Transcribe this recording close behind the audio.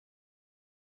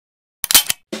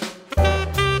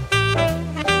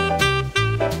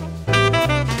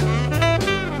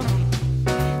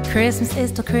Christmas is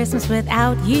still Christmas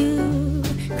without you.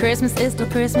 Christmas is still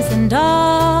Christmas and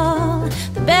all.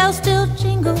 The bells still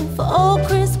jingle for old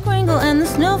Kris Kringle, and the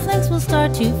snowflakes will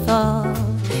start to fall.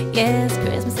 Yes,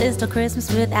 Christmas is still Christmas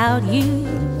without you.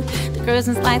 The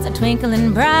Christmas lights are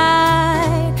twinkling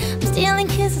bright. I'm stealing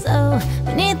kisses, oh,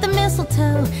 beneath the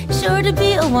mistletoe. It's sure to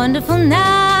be a wonderful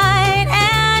night.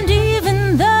 And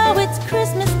even though it's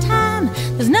Christmas time,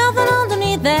 there's nothing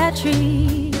underneath that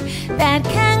tree that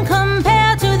can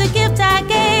compare to the gift I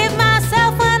gave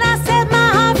myself when I set my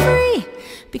heart free.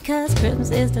 Because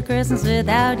Christmas is still Christmas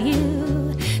without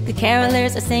you. The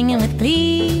carolers are singing with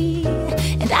glee,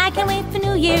 and I can't wait for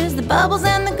New Year's, the bubbles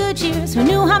and the good cheers. Who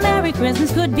knew how merry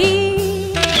Christmas could be?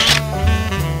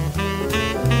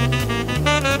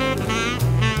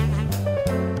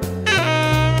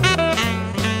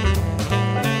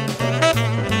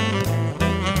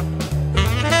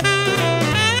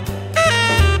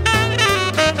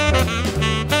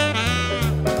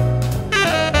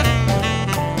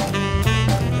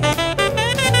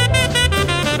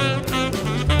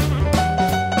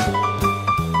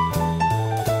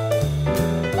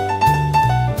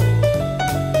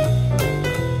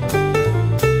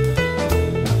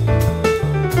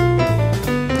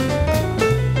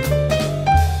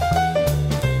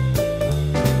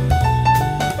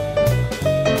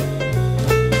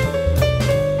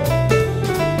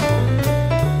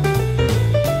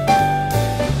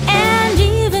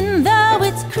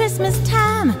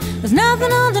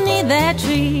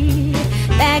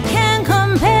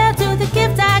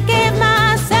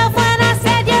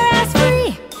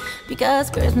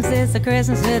 Christmas is a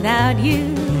Christmas without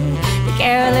you. The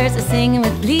carolers are singing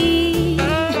with glee,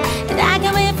 and I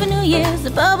can't wait for New Year's,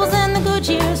 the bubbles and the good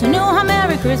cheers. Who knew how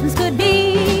merry Christmas could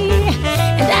be?